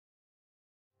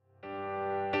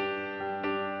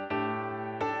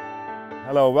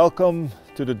Hello, welcome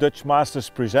to the Dutch Masters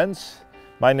Presents.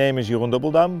 My name is Jeroen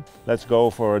Dubbeldam. Let's go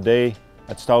for a day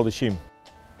at Stal de Schiem.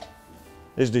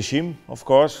 This is de Schiem, of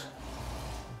course.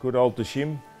 Good old de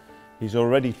Schiem. He's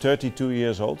already 32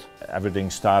 years old. Everything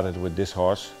started with this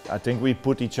horse. I think we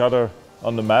put each other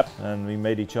on the map and we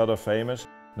made each other famous.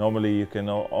 Normally you can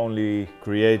only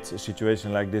create a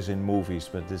situation like this in movies,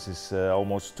 but this is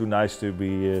almost too nice to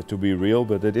be real,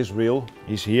 but it is real.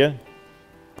 He's here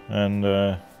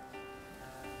and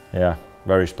yeah,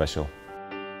 very special.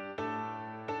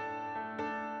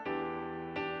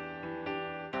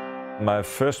 My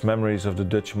first memories of the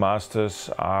Dutch Masters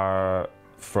are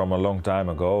from a long time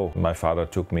ago. My father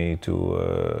took me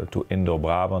to Indoor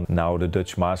Brabant, now the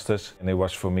Dutch Masters. And it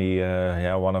was for me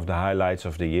yeah, one of the highlights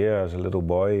of the year as a little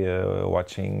boy,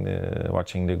 watching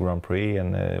the Grand Prix,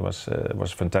 and it was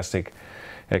a fantastic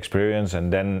experience.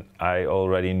 And then I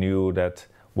already knew that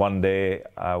one day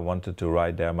I wanted to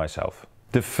ride there myself.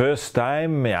 The first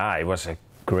time, yeah, it was a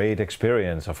great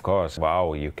experience, of course.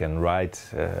 Wow, you can ride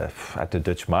at the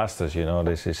Dutch Masters, you know,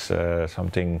 this is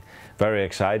something very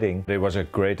exciting. It was a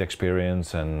great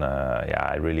experience and yeah,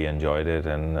 I really enjoyed it,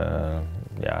 and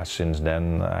yeah, since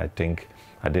then I think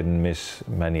I didn't miss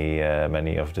many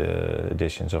of the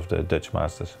editions of the Dutch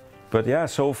Masters. But yeah,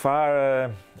 so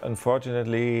far,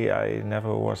 unfortunately, I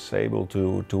never was able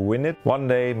to win it. One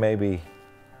day, maybe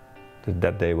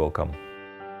that day will come.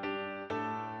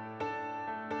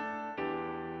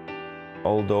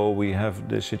 Although we have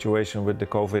the situation with the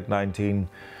COVID-19,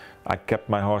 I kept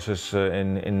my horses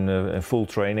in full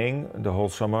training the whole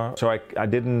summer. So I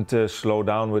didn't slow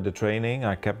down with the training,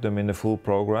 I kept them in the full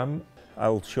program.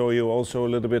 I'll show you also a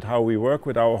little bit how we work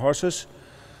with our horses.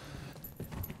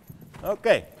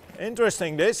 Okay,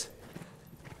 interesting this,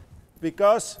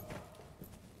 because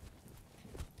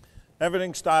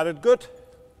everything started good.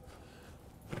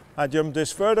 I jumped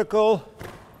this vertical.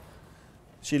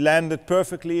 She landed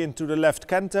perfectly into the left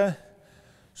canter.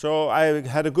 So I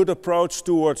had a good approach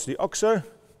towards the oxer.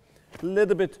 A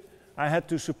little bit, I had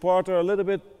to support her a little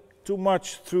bit too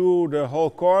much through the whole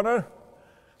corner.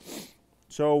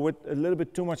 So with a little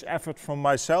bit too much effort from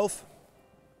myself.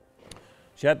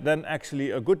 She had then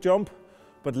actually a good jump,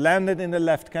 but landed in the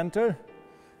left canter.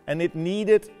 And it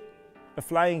needed a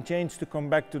flying change to come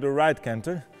back to the right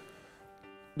canter.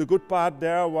 The good part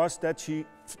there was that she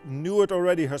knew it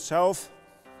already herself,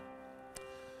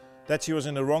 that she was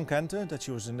in the wrong canter, that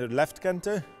she was in the left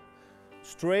canter.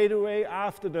 Straight away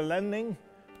after the landing,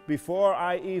 before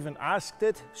I even asked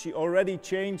it, she already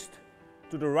changed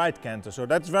to the right canter. So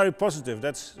that's very positive.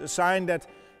 That's a sign that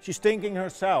she's thinking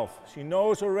herself. She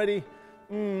knows already,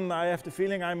 I have the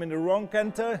feeling I'm in the wrong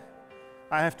canter.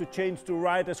 I have to change to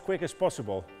right as quick as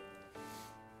possible.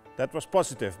 That was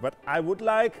positive, but I would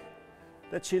like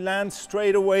that she lands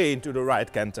straight away into the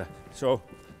right canter. So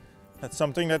that's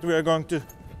something that we are going to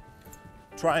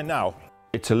try now.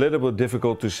 It's a little bit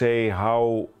difficult to say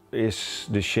how is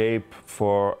the shape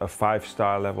for a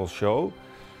 5-star level show,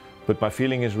 but my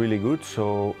feeling is really good.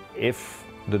 So if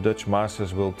the Dutch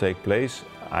Masters will take place,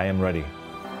 I am ready.